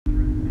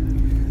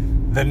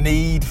The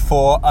need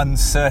for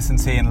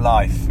uncertainty in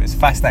life. It's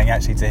fascinating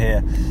actually to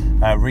hear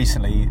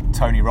recently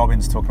Tony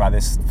Robbins talking about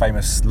this,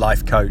 famous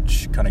life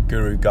coach, kind of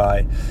guru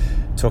guy,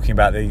 talking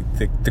about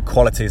the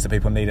qualities that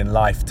people need in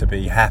life to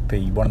be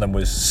happy. One of them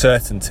was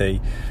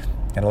certainty,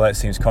 and although it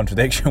seems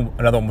contradiction,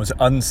 another one was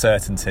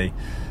uncertainty.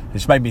 It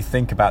just made me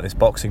think about this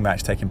boxing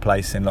match taking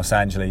place in Los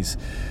Angeles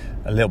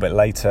a little bit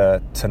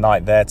later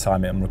tonight, their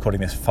time. I'm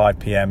recording this 5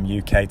 p.m.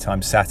 UK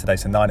time, Saturday,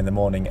 so 9 in the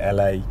morning,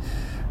 LA.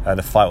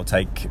 The fight will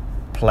take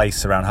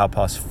place around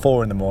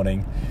 4:30 in the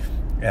morning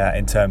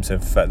in terms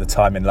of the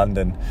time in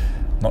London.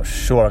 Not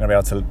sure I'm going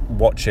to be able to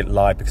watch it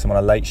live because I'm on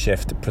a late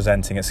shift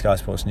presenting at Sky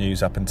Sports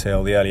News up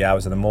until the early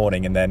hours of the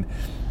morning, and then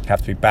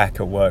have to be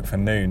back at work for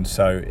noon,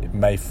 so it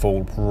may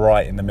fall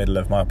right in the middle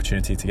of my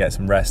opportunity to get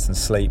some rest and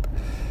sleep.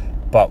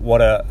 But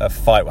what a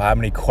fight, how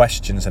many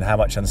questions and how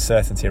much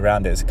uncertainty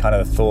around it is kind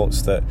of the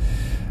thoughts that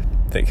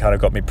kind of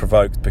got me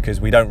provoked,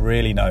 because we don't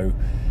really know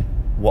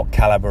what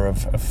caliber of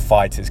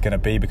fight it's going to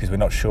be, because we're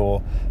not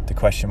sure. The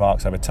question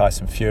marks over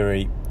Tyson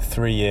Fury,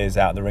 3 years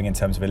out of the ring in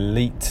terms of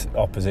elite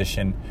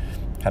opposition,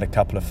 had a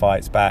couple of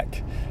fights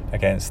back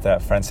against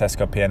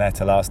Francesco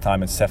Pianeta last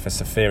time, and Sefer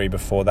Safiri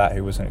before that,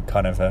 who was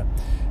kind of a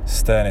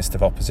sternest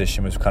of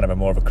opposition, was kind of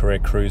more of a career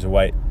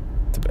cruiserweight,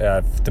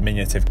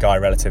 diminutive guy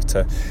relative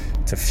to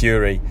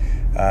Fury.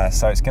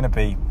 So it's going to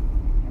be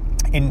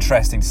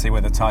interesting to see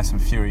whether Tyson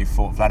Fury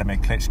fought Vladimir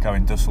Klitschko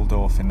in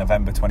Dusseldorf in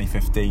November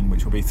 2015,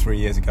 which will be 3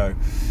 years ago,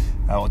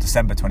 or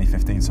December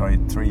 2015,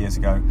 3 years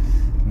ago,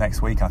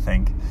 next week I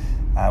think,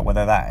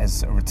 whether that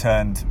has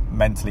returned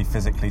mentally,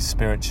 physically,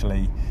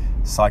 spiritually,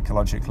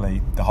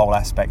 psychologically, the whole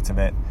aspect of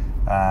it,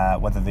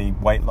 whether the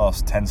weight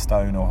loss, 10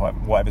 stone or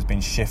whatever's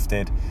been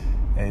shifted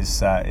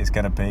is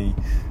going to be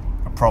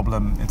a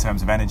problem in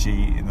terms of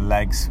energy in the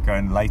legs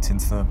going late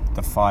into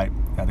the fight.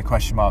 The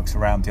question marks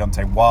around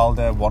Deontay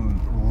Wilder,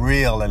 one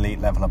real elite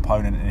level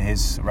opponent in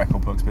his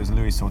record books, but it was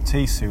Luis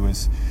Ortiz who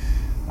was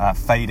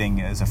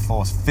fading as a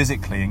force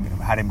physically and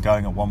had him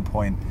going at one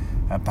point.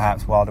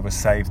 Perhaps Wilder was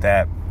saved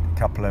there, a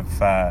couple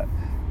of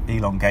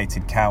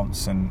elongated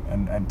counts and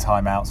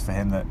timeouts for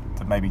him that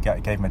maybe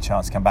gave him a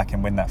chance to come back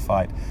and win that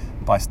fight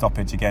by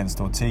stoppage against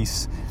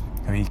Ortiz,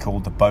 who he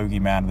called the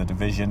bogeyman of the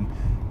division.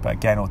 But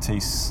again,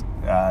 Ortiz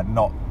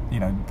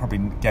probably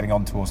getting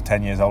on towards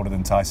 10 years older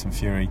than Tyson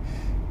Fury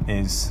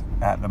is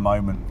at the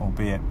moment,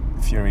 albeit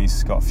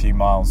Fury's got a few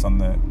miles on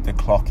the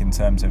clock in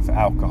terms of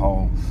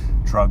alcohol,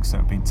 drugs that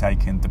have been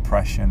taken,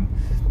 depression,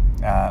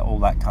 all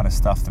that kind of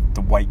stuff,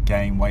 the weight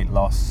gain, weight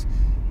loss.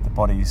 The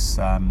body's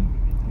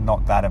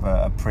not that of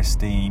a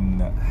pristine,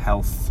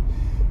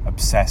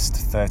 health-obsessed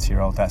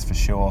 30-year-old, that's for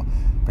sure.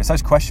 But it's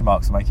those question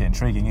marks that make it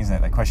intriguing, isn't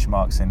it? The question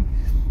marks in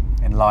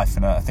life,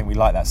 and I think we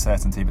like that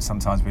certainty, but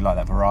sometimes we like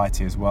that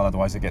variety as well,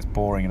 otherwise it gets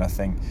boring. And I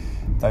think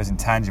those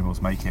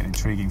intangibles make it an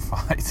intriguing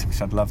fight, which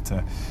I'd love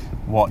to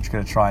watch,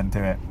 going to try and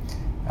do it.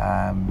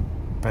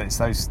 But it's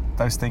those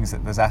things,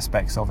 that there's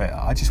aspects of it.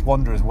 I just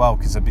wonder as well,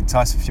 because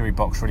Tyson Fury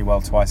boxed really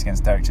well twice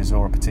against Derek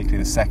Chisora,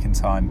 particularly the second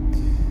time,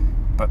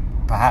 but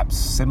perhaps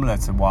similar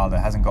to Wilder,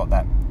 hasn't got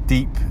that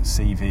deep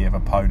CV of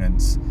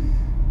opponents.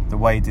 The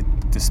way he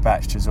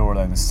dispatched Chisora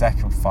though in the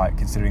second fight,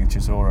 considering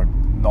Chisora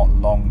not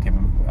long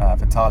given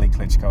Vitaly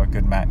Klitschko a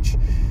good match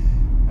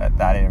at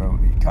that era,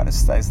 it kind of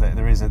stays that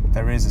there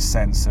is a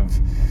sense of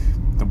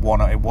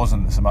it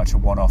wasn't so much a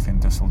one-off in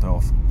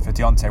Dusseldorf. For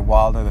Deontay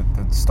Wilder,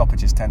 the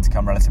stoppages tend to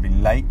come relatively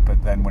late,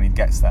 but then when he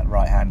gets that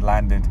right hand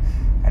landed,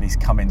 and he's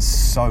come in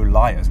so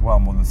light as well,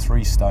 more than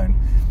 3 stone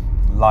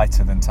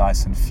lighter than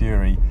Tyson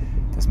Fury,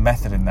 there's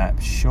method in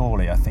that,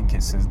 surely. I think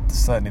it's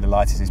certainly the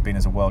lightest he's been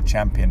as a world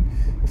champion,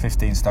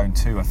 15 stone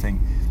 2, I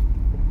think.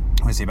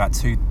 Was he about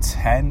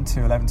 210,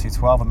 211,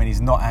 212? I mean,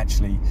 he's not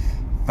actually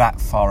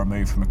that far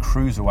removed from a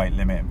cruiserweight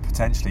limit, and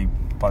potentially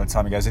by the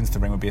time he goes into the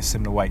ring would be a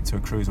similar weight to a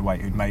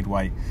cruiserweight who'd made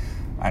weight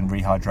and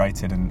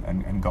rehydrated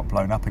and got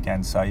blown up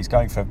again. So he's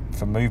going for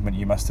movement,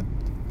 you must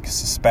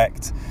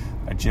suspect,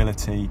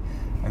 agility,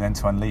 and then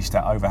to unleash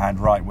that overhand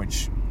right,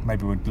 which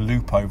maybe would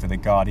loop over the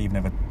guard even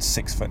of a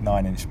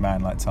 6'9"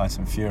 man like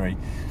Tyson Fury.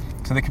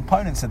 So the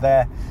components are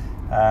there,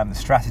 the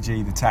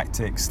strategy, the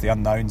tactics, the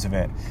unknowns of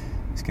it.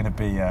 It's going to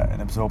be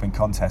an absorbing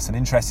contest, and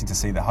interesting to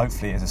see that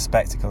hopefully it's a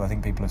spectacle. I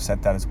think people have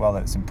said that as well,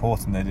 that it's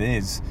important that it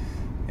is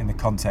in the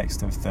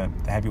context of the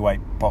heavyweight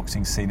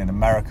boxing scene in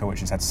America, which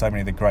has had so many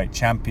of the great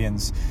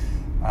champions,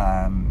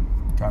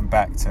 going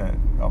back to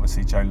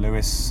obviously Joe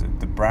Louis,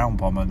 the Brown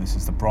Bomber. This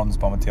is the Bronze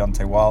Bomber,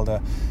 Deontay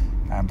Wilder,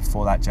 and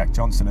before that Jack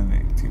Johnson, and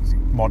the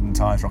modern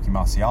times Rocky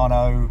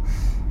Marciano,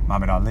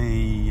 Muhammad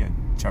Ali,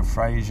 Joe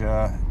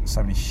Frazier,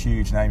 so many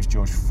huge names,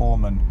 George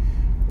Foreman,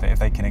 that if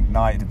they can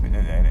ignite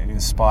and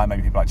inspire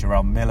maybe people like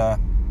Jarrell Miller,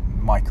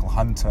 Michael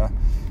Hunter,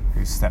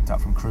 who's stepped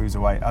up from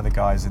cruiserweight, other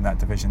guys in that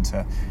division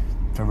to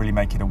really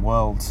make it a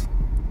world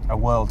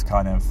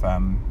kind of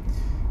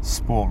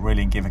sport,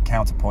 really, and give a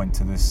counterpoint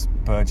to this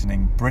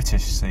burgeoning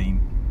British scene,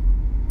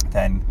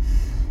 then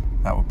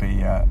that would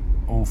be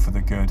all for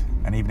the good.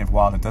 And even if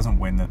Wilder doesn't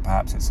win, that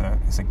perhaps it's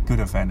a good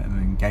event and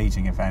an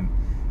engaging event,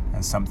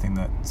 and something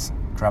that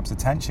grabs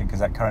attention,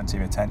 because that currency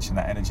of attention,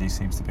 that energy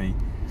seems to be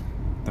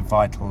the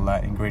vital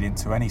ingredient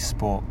to any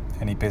sport,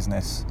 any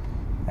business,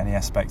 any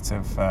aspect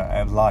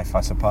of life,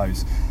 I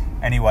suppose.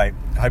 Anyway,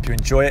 I hope you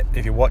enjoy it.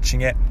 If you're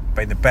watching it,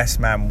 may the best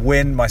man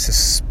win. My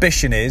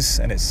suspicion is,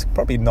 and it's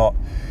probably not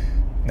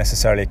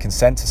necessarily a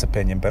consensus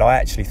opinion, but I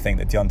actually think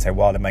that Deontay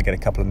Wilder may get a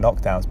couple of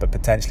knockdowns, but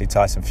potentially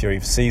Tyson Fury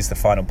sees the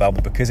final bell.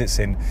 But because it's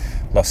in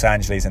Los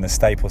Angeles in the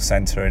Staples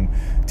Center and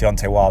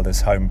Deontay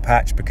Wilder's home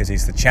patch, because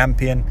he's the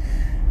champion,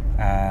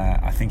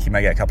 I think he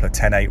may get a couple of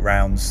 10-8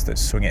 rounds that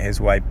swing it his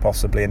way,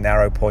 possibly a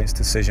narrow points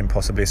decision,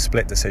 possibly a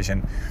split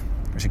decision,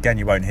 which again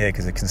you won't hear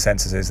because the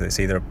consensus is that it's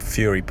either a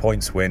Fury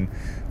points win,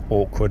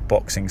 awkward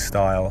boxing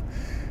style,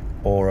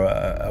 or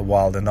a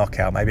Wilder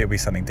knockout. Maybe it'll be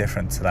something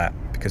different to that,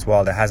 because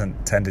Wilder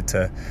hasn't tended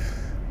to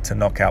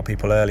knock out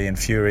people early, and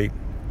Fury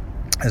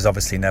has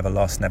obviously never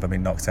lost, never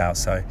been knocked out.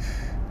 So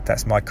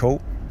that's my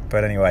call.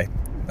 But anyway,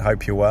 I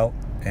hope you're well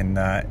and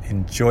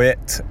enjoy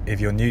it. If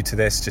you're new to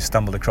this, just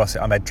stumbled across it,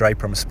 I'm Ed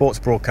Draper. I'm a sports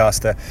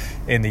broadcaster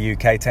in the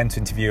UK. I tend to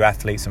interview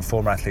athletes and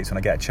former athletes when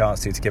I get a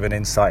chance to give an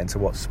insight into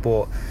what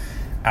sport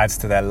adds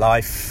to their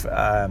life,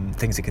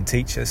 things it can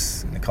teach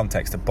us in the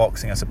context of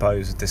boxing, I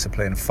suppose,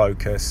 discipline,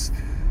 focus,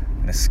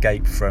 an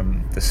escape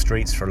from the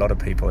streets for a lot of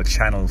people, a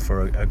channel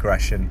for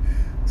aggression.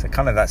 So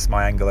kind of that's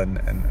my angle,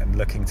 and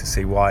looking to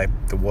see why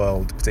the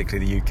world,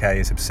 particularly the UK,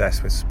 is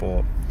obsessed with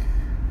sport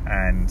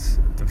and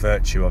the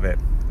virtue of it,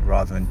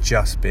 rather than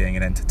just being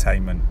an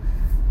entertainment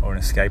or an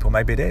escape. Or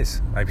maybe it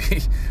is.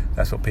 Maybe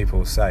that's what people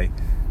will say.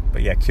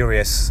 But yeah,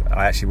 curious.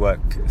 I actually work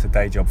as a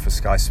day job for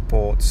Sky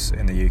Sports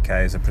in the UK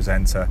as a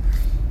presenter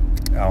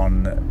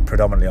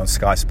predominantly on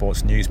Sky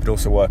Sports News, but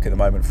also work at the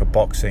moment for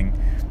boxing,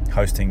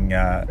 hosting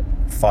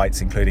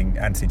fights, including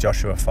Anthony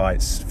Joshua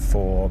fights,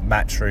 for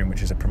Matchroom,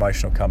 which is a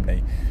promotional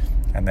company,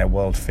 and their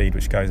world feed,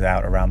 which goes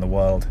out around the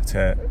world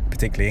to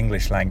particularly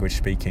English language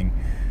speaking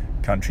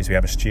countries. We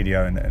have a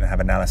studio and have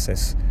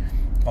analysis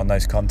on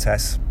those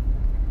contests.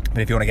 But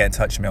if you want to get in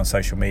touch with me on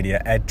social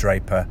media, Ed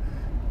Draper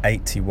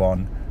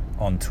 81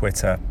 on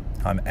Twitter.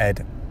 I'm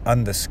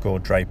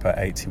Ed_Draper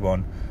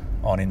 81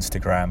 on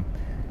Instagram,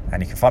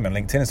 and you can find me on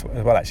LinkedIn as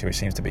well, actually, which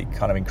seems to be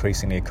kind of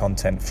increasingly a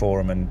content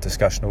forum and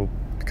discussional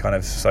kind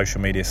of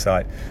social media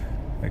site.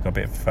 We've got a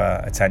bit of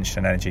attention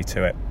and energy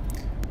to it.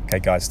 Okay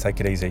guys, take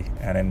it easy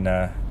and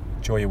then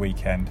enjoy your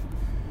weekend,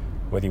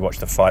 whether you watch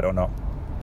the fight or not.